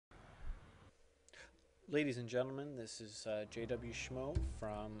Ladies and gentlemen, this is JW Schmo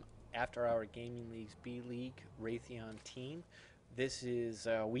from After Hour Gaming League's B League Raytheon team. This is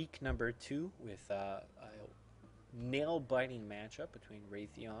week number 2 with a nail-biting matchup between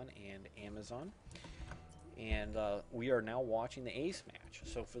Raytheon and Amazon. And we are now watching the ace match.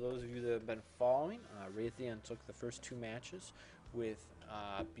 So for those of you that have been following, Raytheon took the first 2 matches with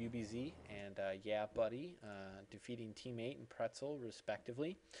BuBZ and Yeah Buddy defeating Team 8 and Pretzel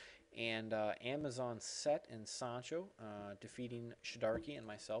respectively. And Amazon Set and Sancho defeating Shadarki and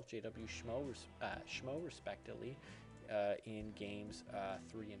myself, JW Schmo respectively, in games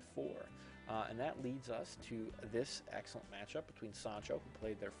 3 and 4. And that leads us to this excellent matchup between Sancho, who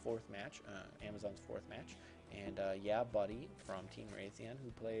played their 4th match, Amazon's 4th match, and Yeah Buddy from Team Raytheon,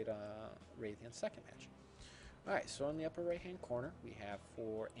 who played Raytheon's 2nd match. Alright, so in the upper right hand corner, we have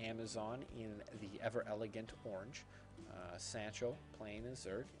for Amazon in the ever elegant orange, Sancho playing as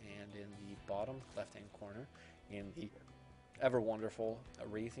Zerg, and in the bottom left hand corner, in the ever wonderful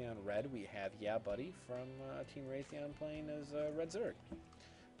Raytheon red, we have Yeah Buddy from Team Raytheon playing as Red Zerg.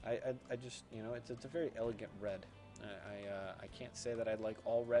 I just, you know, it's a very elegant red. I can't say that I like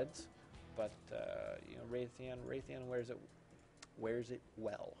all reds, but you know, Raytheon wears it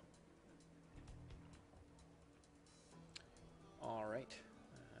well. All right,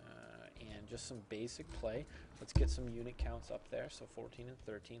 and just some basic play. Let's get some unit counts up there. So 14 and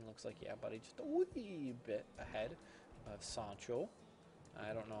 13 looks like Yeah Buddy just a wee bit ahead of Sancho.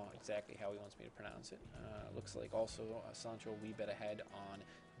 I don't know exactly how he wants me to pronounce it. Looks like also Sancho a wee bit ahead on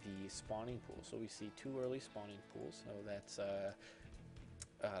the spawning pool. So we see 2 early spawning pools. So that's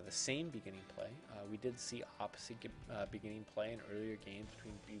the same beginning play. We did see opposite beginning play in earlier games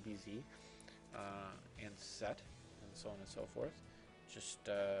between BuBZ and Set, and so on and so forth. Just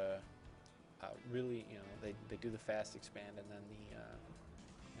really, you know, they do the fast expand and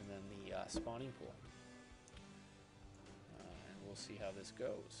then the spawning pool. We'll see how this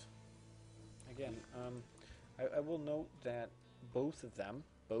goes. Again, I will note that both of them,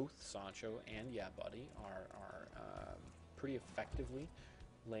 both Sancho and Yeah Buddy, are pretty effectively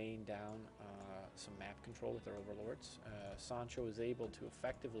laying down some map control with their overlords. Sancho is able to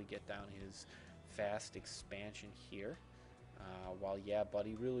effectively get down his fast expansion here, while Yeah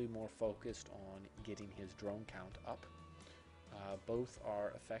Buddy really more focused on getting his drone count up. Both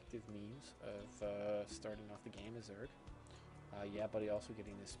are effective means of starting off the game as Zerg. Yeah Buddy also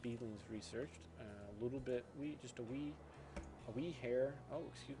getting his speedlings researched. A little bit, just a wee hair. Oh,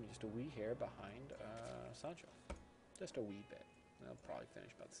 excuse me, just a wee hair behind Sancho. Just a wee bit. They'll probably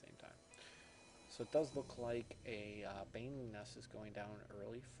finish about the same time. So it does look like a Baneling Nest is going down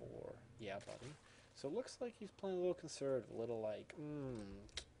early for Yeah Buddy. So it looks like he's playing a little conservative, a little like,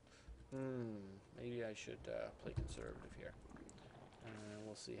 maybe I should play conservative here. And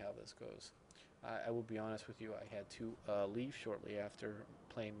we'll see how this goes. I will be honest with you, I had to leave shortly after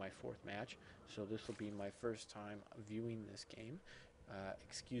playing my 4th match, so this will be my first time viewing this game.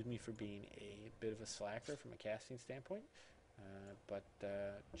 Excuse me for being a bit of a slacker from a casting standpoint, but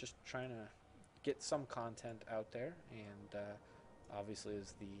just trying to get some content out there, and obviously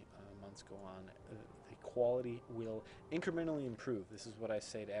as the months go on, the quality will incrementally improve. This is what I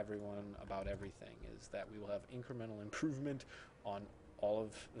say to everyone about everything, is that we will have incremental improvement on all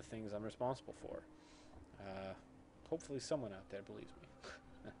of the things I'm responsible for. Hopefully someone out there believes me.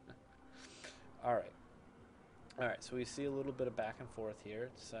 Alright, so we see a little bit of back and forth here.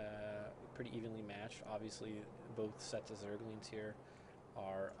 It's pretty evenly matched. Obviously both sets of Zerglings here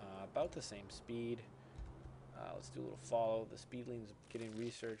are about the same speed. Let's do a little follow. The speedlings getting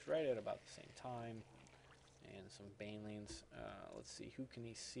researched right at about the same time. And some Banelings. Let's see, who can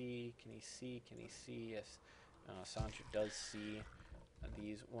he see? Can he see? Yes, Sancho does see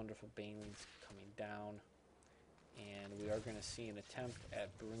these wonderful Banelings coming down, and we are going to see an attempt at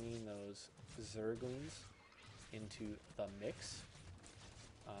bringing those Zerglings into the mix,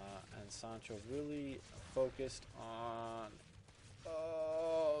 and Sancho really focused on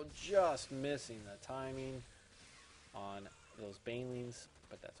just missing the timing on those Banelings,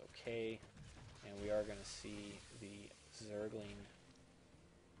 but that's okay, and we are going to see the Zergling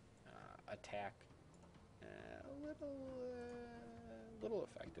attack a little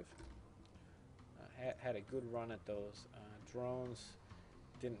effective. Had a good run at those drones,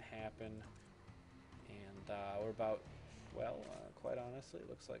 didn't happen, and we're about, well, quite honestly, it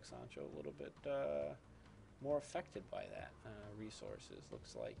looks like Sancho a little bit more affected by that resources.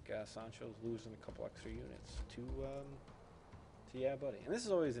 Looks like Sancho's losing a couple extra units to Yeah Buddy, and this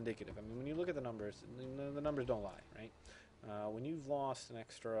is always indicative. I mean, when you look at the numbers don't lie, right? When you've lost an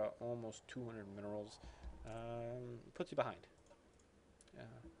extra almost 200 minerals, puts you behind.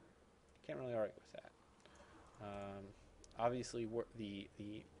 Can't really argue with that. Obviously,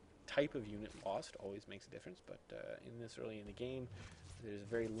 the type of unit lost always makes a difference, but in this early in the game, there's a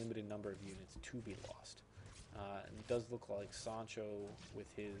very limited number of units to be lost. And it does look like Sancho, with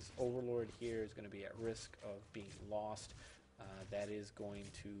his Overlord here, is going to be at risk of being lost. That is going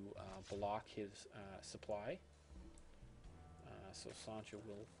to block his supply. So Sancho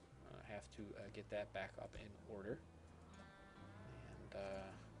will have to get that back up in order. And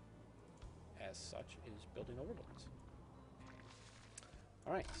as such, is building Overlords.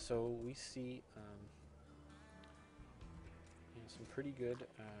 All right, so we see some pretty good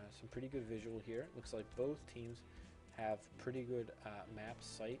visual here. It looks like both teams have pretty good map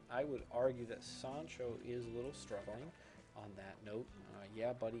sight. I would argue that Sancho is a little struggling on that note.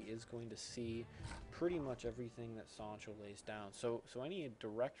 Yeah, Buddy is going to see pretty much everything that Sancho lays down. So any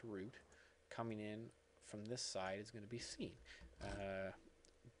direct route coming in from this side is going to be seen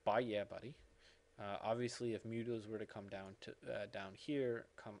by Yeah, Buddy. Obviously, if mutas were to come down to down here,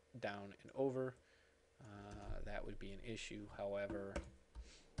 come down and over, that would be an issue. However,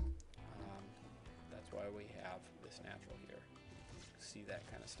 that's why we have this natural here. See that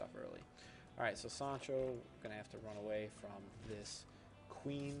kind of stuff early. All right, so Sancho gonna have to run away from this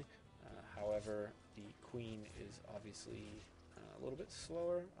queen. However, the queen is obviously a little bit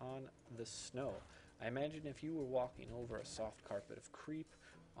slower on the snow. I imagine if you were walking over a soft carpet of creep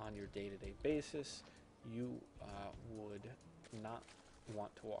on your day-to-day basis, you would not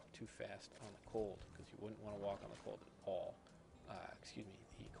want to walk too fast on the cold, because you wouldn't want to walk on the cold at all. Excuse me,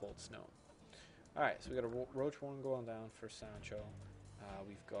 the cold snow. All right, so we got a roach one going down for Sancho.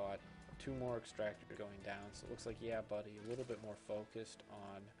 We've got 2 more extractors going down, so it looks like Yeah, Buddy a little bit more focused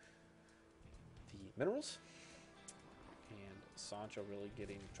on the minerals, and Sancho really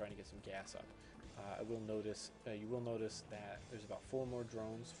trying to get some gas up. You will notice that there's about 4 more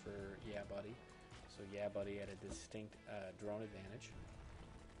drones for Yeah, Buddy. So Yeah, Buddy had a distinct drone advantage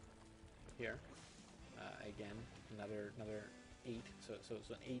here. Again, another 8. So it's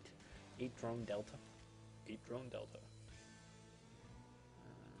an 8 drone delta. 8 drone delta.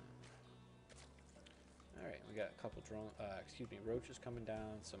 All right, we got a couple roaches coming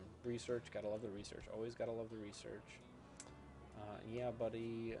down. Some research. Gotta love the research. Always gotta love the research. Yeah,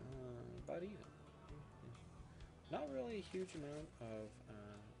 Buddy, about even. Not really a huge amount of,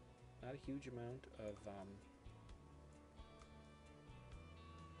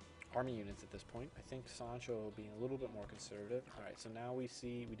 army units at this point. I think Sancho being a little bit more conservative. All right, so now we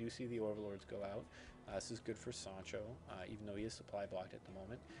do see the Overlords go out. This is good for Sancho, even though he is supply blocked at the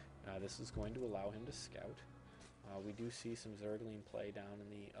moment. This is going to allow him to scout. We do see some Zergling play down in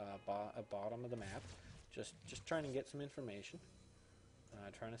the bottom of the map, just trying to get some information,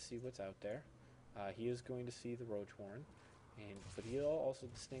 trying to see what's out there. He is going to see the Roach Warren, but he is also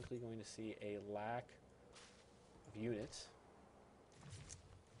distinctly going to see a lack of units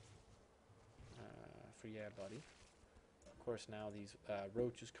for Yeah, Buddy. Of course, now these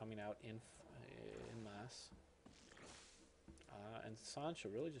roaches coming out in mass. And Sancho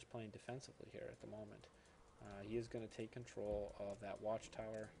really just playing defensively here at the moment. He is going to take control of that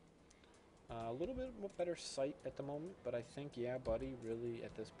watchtower. A little bit better sight at the moment, but I think Yeah, Buddy really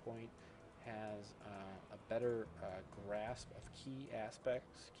at this point has a better grasp of key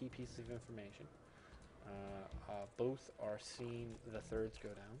aspects, key pieces of information. Both are seeing the thirds go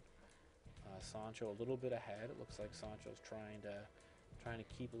down. Sancho a little bit ahead. It looks like Sancho's trying to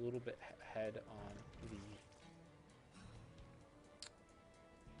keep a little bit ahead on the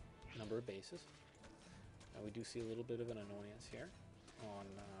number of bases. We do see a little bit of an annoyance here on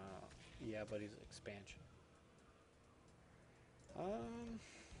Yeah, Buddy's expansion.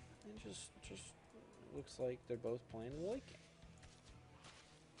 It just looks like they're both playing the late game,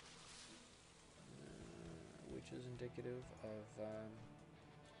 which is indicative of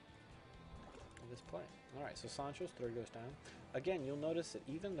this play. All right, so Sancho's third goes down. Again, you'll notice that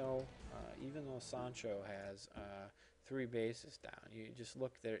even though Sancho has 3 bases down, you just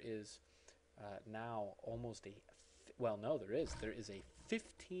look. There is now almost there is a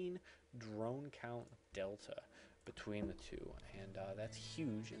 15 drone count delta between the two, and that's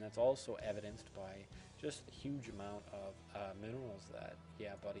huge, and that's also evidenced by just the huge amount of minerals that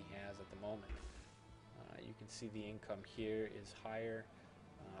Yeah, Buddy has at the moment. You can see the income here is higher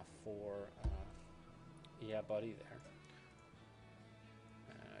for Yeah, Buddy there.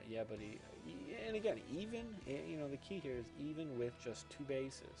 Yeah, Buddy, and again, even the key here is even with just 2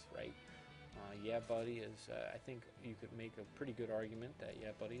 bases, right? Yeah, Buddy is. I think you could make a pretty good argument that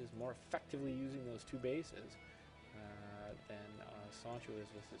Yeah, Buddy is more effectively using those 2 bases than Sancho is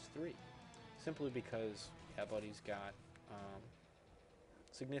with his 3, simply because Yeah, Buddy's got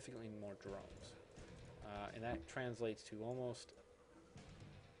significantly more drones. and that translates to almost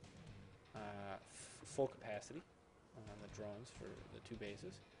full capacity on the drones for the two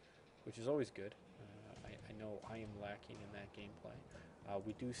bases, which is always good. I know I am lacking in that gameplay.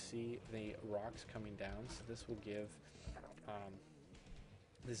 We do see the rocks coming down, so this will give,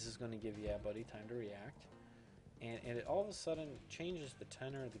 this is going to give Yeah Buddy time to react. And it all of a sudden changes the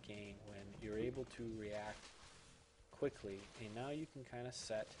tenor of the game when you're able to react quickly, and now you can kind of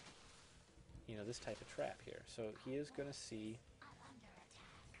set, you know, this type of trap here. So he is going to see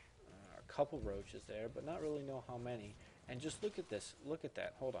a couple roaches there, but not really know how many. And just look at this. Look at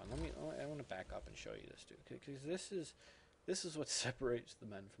that. Hold on. I want to back up and show you this, too, because this is what separates the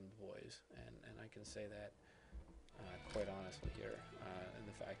men from the boys, and I can say that quite honestly here, in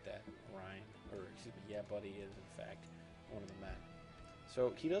the fact that Ryan, or excuse me, Yeah Buddy is in fact one of the men.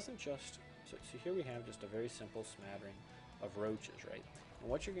 So he doesn't just. So here we have just a very simple smattering of roaches, right? And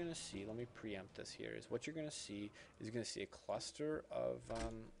what you're going to see, let me preempt this here, is what you're going to see is you're going to see a cluster of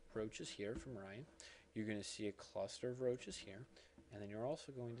roaches here from Ryan. You're going to see a cluster of roaches here, and then you're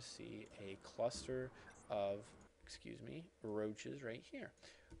also going to see a cluster of, excuse me, roaches right here.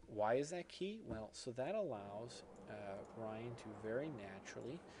 Why is that key? Well, so that allows Ryan to very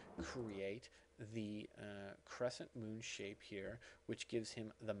naturally create the crescent moon shape here, which gives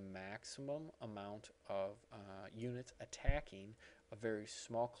him the maximum amount of units attacking a very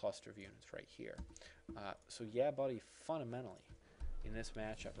small cluster of units right here. So Yeah Buddy fundamentally in this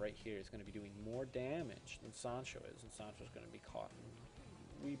matchup right here is going to be doing more damage than Sancho is, and Sancho's going to be caught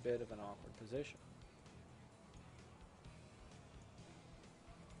in a wee bit of an awkward position.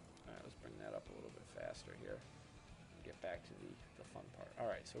 Alright, let's bring that up a little bit faster here. Get back to the fun part.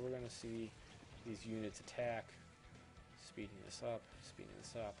 Alright, so we're going to see these units attack, speeding this up, speeding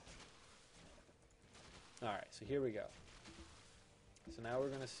this up. Alright, so here we go. So now we're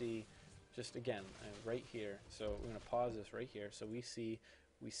going to see, just again, right here, so we're going to pause this right here, so we see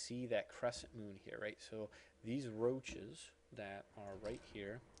that crescent moon here, right? So these roaches that are right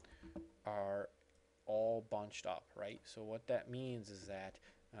here are all bunched up, right? So what that means is that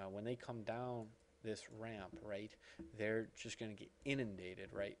when they come down this ramp, right, they're just going to get inundated,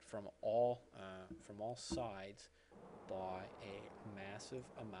 right, from all sides by a massive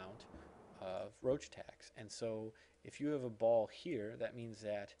amount of roach attacks. And so if you have a ball here, that means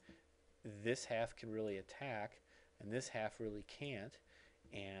that this half can really attack and this half really can't,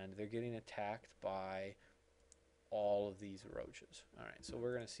 and they're getting attacked by all of these roaches. All right, so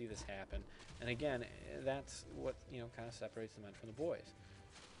we're going to see this happen, and again, that's what, you know, kind of separates the men from the boys.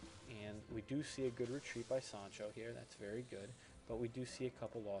 And we do see a good retreat by Sancho here. That's very good, but we do see a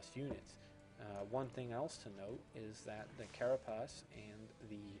couple lost units. One thing else to note is that the carapace and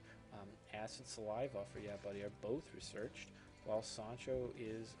the acid saliva for Yeah Buddy are both researched, while Sancho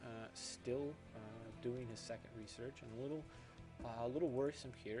is still doing his second research. And a little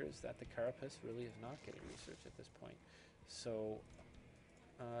worrisome here is that the carapace really is not getting researched at this point. So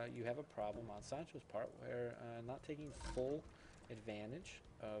you have a problem on Sancho's part where not taking full advantage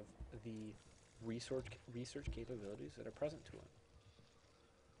of the research capabilities that are present to him.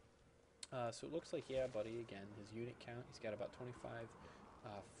 So it looks like Yeah Buddy, again, his unit count, he's got about 25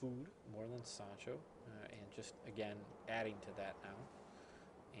 food, more than Sancho, and just, again, adding to that now.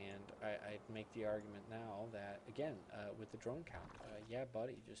 And I'd make the argument now that, again, with the drone count, Yeah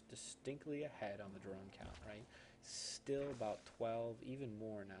Buddy just distinctly ahead on the drone count, right? Still about 12, even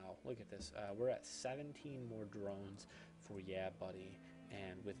more now. Look at this. We're at 17 more drones for Yeah Buddy,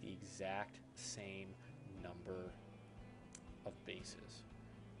 and with the exact same number of bases.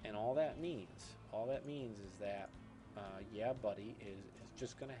 And all that means is that Yeah Buddy is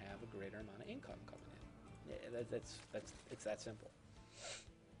just going to have a greater amount of income coming in. It's that simple.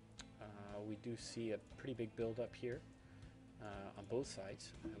 We do see a pretty big build-up here on both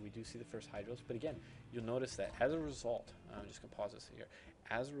sides. We do see the first hydros, but again, you'll notice that as a result, I'm just going to pause this here,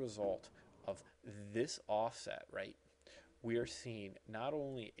 as a result of this offset, right, we are seeing not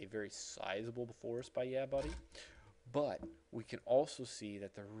only a very sizable force by Yeah Buddy, but we can also see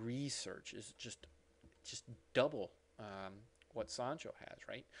that the research is just double what Sancho has,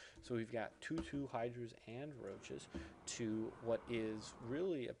 right? So we've got 2 hydras and roaches to what is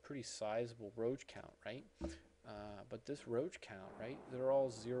really a pretty sizable roach count, right? But this roach count, right, they're all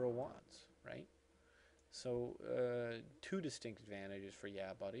 0-1s, right? So 2 distinct advantages for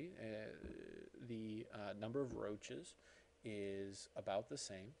Yeah Buddy. The number of roaches is about the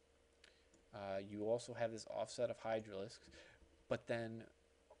same. You also have this offset of hydralisks, but then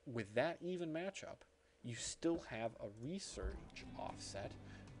with that even matchup, you still have a research offset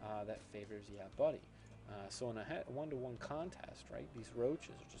that favors Yeah Buddy. So in a 1-to-1 contest, right, these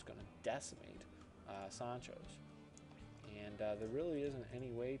roaches are just going to decimate Sancho's. And there really isn't any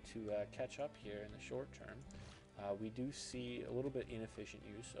way to catch up here in the short term. We do see a little bit inefficient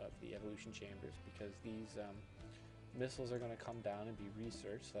use of the evolution chambers because these missiles are going to come down and be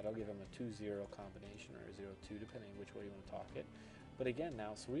researched. So that'll give them a 2-0 combination or a 0-2 depending on which way you want to talk it. But again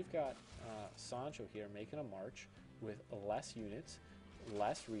now, so we've got Sancho here making a march with less units,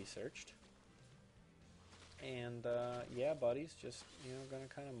 less researched. And yeah, buddy's just, you know, going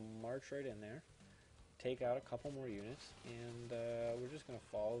to kind of march right in there, take out a couple more units, and we're just going to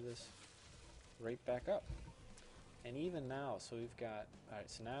follow this right back up. And even now, so we've got, alright,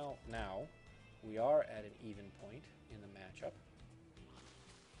 so now we are at an even point in the matchup.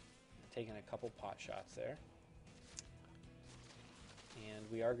 Taking a couple pot shots there. And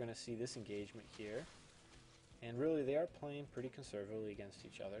we are going to see this engagement here. And really, they are playing pretty conservatively against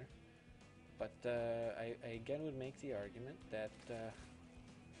each other. But I again would make the argument that,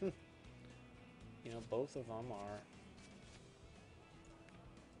 you know, both of them are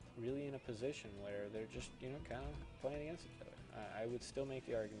really in a position where they're just, you know, kind of playing against each other. I would still make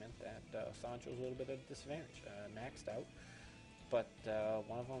the argument that Sancho's a little bit at a disadvantage, maxed out, but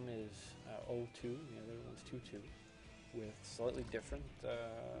one of them is 0-2, the other one's 2-2, with slightly different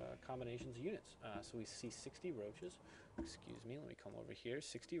combinations of units. So we see 60 roaches, excuse me, let me come over here,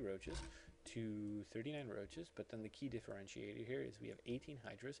 60 roaches to 39 roaches, but then the key differentiator here is we have 18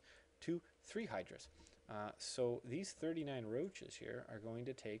 hydras to 3 hydras. So these 39 roaches here are going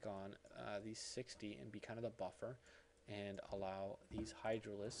to take on these 60 and be kind of the buffer and allow these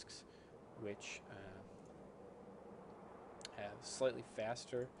hydralisks, which have slightly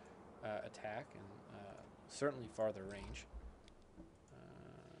faster attack and certainly farther range,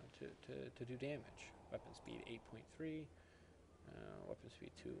 to do damage. Weapon speed 8.3, weapon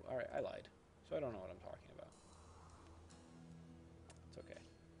speed 2. Alright, I lied. So I don't know what I'm talking about. It's okay.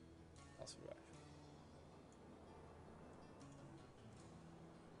 I'll survive.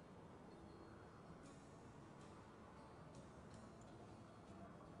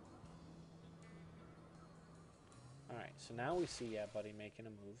 Alright, so now we see Buddy making a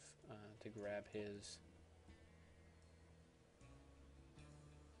move to grab his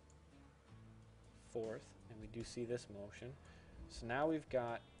fourth, and we do see this motion. So now we've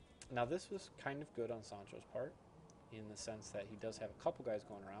got, now this was kind of good on Sancho's part, in the sense that he does have a couple guys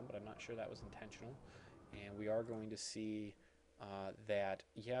going around, but I'm not sure that was intentional. And we are going to see that,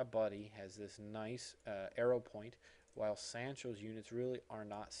 yeah, Buddy has this nice arrow point, while Sancho's units really are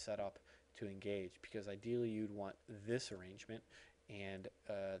not set up to engage, because ideally you'd want this arrangement, and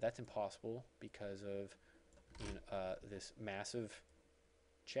that's impossible because of, you know, this massive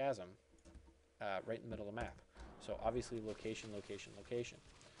chasm right in the middle of the map. So obviously location, location, location.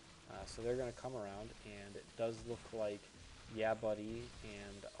 So they're going to come around, and it does look like, yeah, Buddy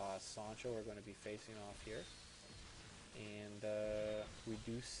and Sancho are going to be facing off here. And we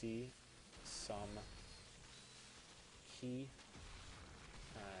do see some key,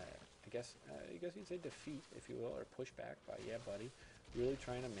 I guess you'd say defeat, if you will, or pushback by, yeah, Buddy, really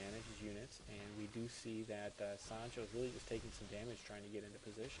trying to manage his units. And we do see that Sancho is really just taking some damage trying to get into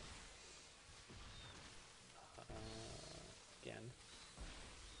position. Again.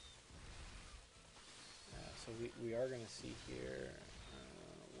 So we are going to see here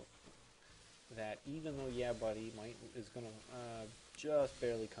that even though, yeah, Buddy is going to just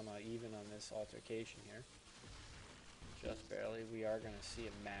barely come out even on this altercation here, just barely, we are going to see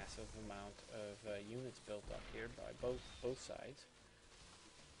a massive amount of units built up here by both sides.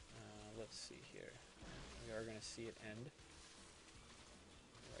 Let's see here. We are going to see it end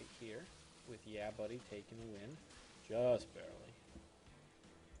right here with, yeah, Buddy taking the win, just barely.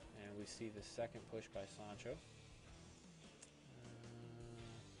 And we see the second push by Sancho.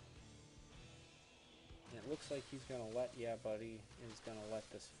 And it looks like he's going to let, yeah, Buddy is going to let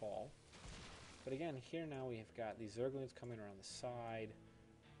this fall. But again, here now we have got these Zerglings coming around the side,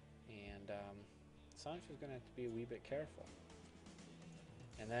 and Sancho's going to have to be a wee bit careful.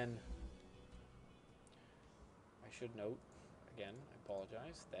 And then I should note, again, I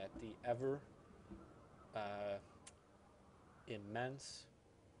apologize, that the ever immense,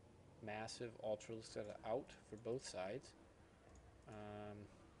 massive ultralisks that are out for both sides.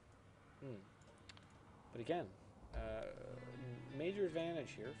 But again, major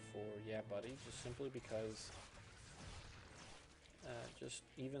advantage here for, yeah, Buddy, just simply because just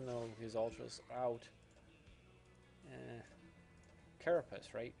even though his ultras are out, carapace,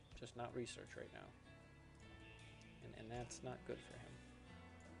 right? Just not research right now. And that's not good for him.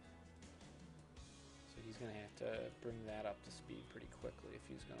 So he's going to have to bring that up to speed pretty quickly if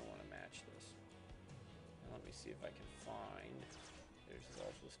he's going to want to match this. And let me see if I can find There's his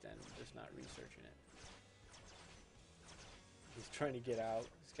Ultra Den, just not researching it. He's trying to get out.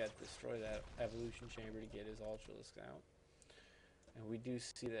 He's got to destroy that evolution chamber to get his Ultralisk out. And we do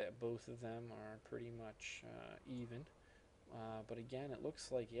see that both of them are pretty much even. But again, it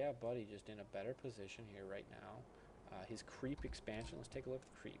looks like, yeah, Buddy just in a better position here right now. His creep expansion, let's take a look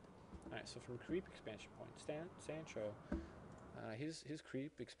at the creep. Alright, so from creep expansion point, Sancho, his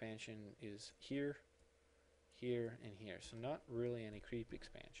creep expansion is here, here, and here. So not really any creep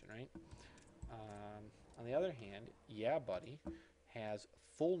expansion, right? On the other hand, yeah, Buddy has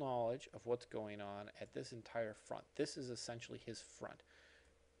full knowledge of what's going on at this entire front. This is essentially his front.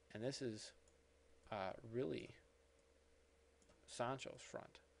 And this is really Sancho's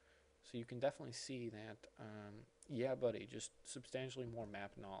front. So you can definitely see that, yeah, Buddy, just substantially more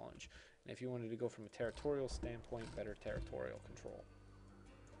map knowledge. And if you wanted to go from a territorial standpoint, better territorial control.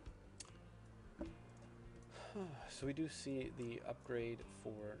 So we do see the upgrade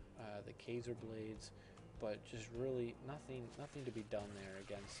for the Kaiser Blades, but just really nothing to be done there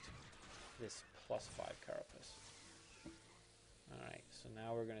against this +5 Carapace. Alright, so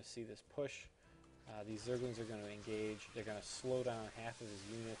now we're going to see this push. These Zerglings are going to engage. They're going to slow down half of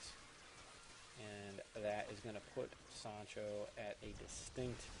his units, and that is going to put Sancho at a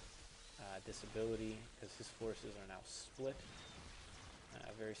distinct disability because his forces are now split,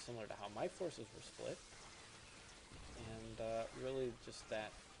 very similar to how my forces were split. And really just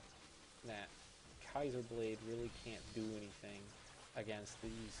that Kaiser Blade really can't do anything against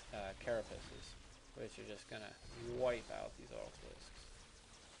these Carapaces, which are just going to wipe out these Ultralisks.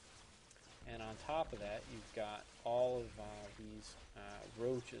 And on top of that, you've got all of these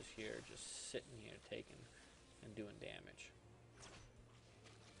roaches here just sitting here taking and doing damage.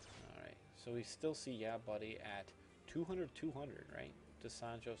 Alright, so we still see Yeah Buddy at 200, right? To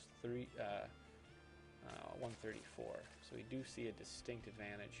Sancho's 134. So we do see a distinct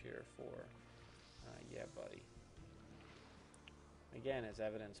advantage here for Yeah Buddy. Again, as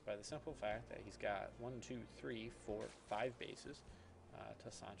evidenced by the simple fact that he's got 1, 2, 3, 4, 5 bases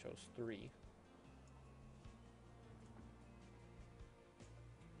to Sancho's 3.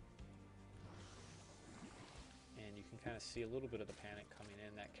 And you can kind of see a little bit of the panic coming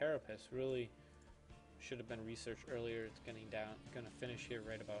in. That Carapace really should have been researched earlier. It's going to finish here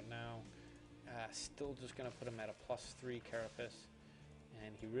right about now. Still just going to put him at a +3 Carapace,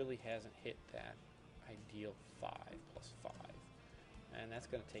 and he really hasn't hit that ideal 5 +5, and that's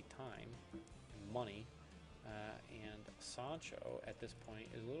going to take time and money. And Sancho at this point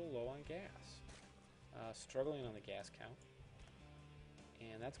is a little low on gas, struggling on the gas count,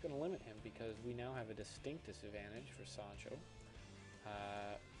 and that's going to limit him because we now have a distinct disadvantage for Sancho.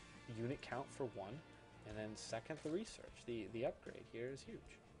 Unit count for 1, and then second, the research. The upgrade here is huge.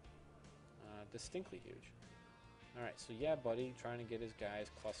 Distinctly huge. Alright, so Yeah Buddy trying to get his guys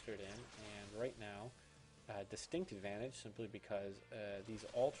clustered in, and right now, distinct advantage simply because these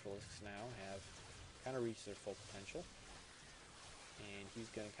Ultralisks now have kind of reached their full potential, and he's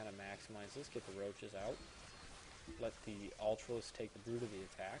going to kind of maximize this, get the roaches out, let the Ultralisks take the brunt of the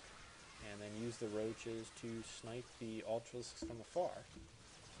attack, and then use the roaches to snipe the Ultralisks from afar.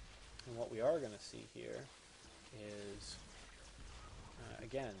 And what we are going to see here is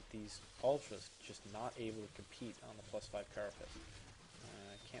again, these Ultras just not able to compete on the +5 Carapace.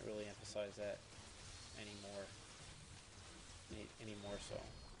 Can't really emphasize that anymore so.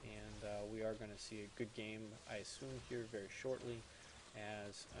 And we are going to see a good game, I assume, here very shortly,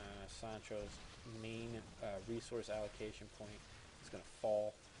 as Sancho's main resource allocation point is going to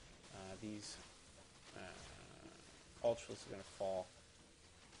fall. These Ultras are going to fall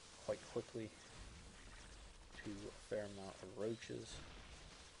quite quickly to a fair amount of roaches,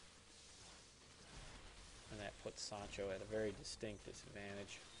 and that puts Sancho at a very distinct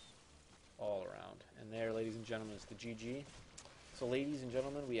disadvantage all around. And there, ladies and gentlemen, is the GG. So ladies and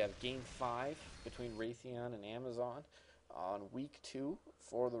gentlemen, we have Game 5 between Raytheon and Amazon on Week 2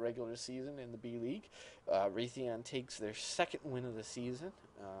 for the regular season in the B League. Raytheon takes their second win of the season.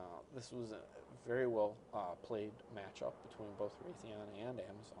 This was a very well played matchup between both Raytheon and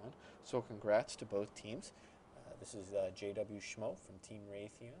Amazon, so congrats to both teams. This is JW Schmo from Team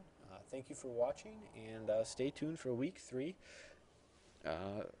Raytheon. Thank you for watching, and stay tuned for Week 3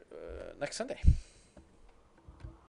 next Sunday.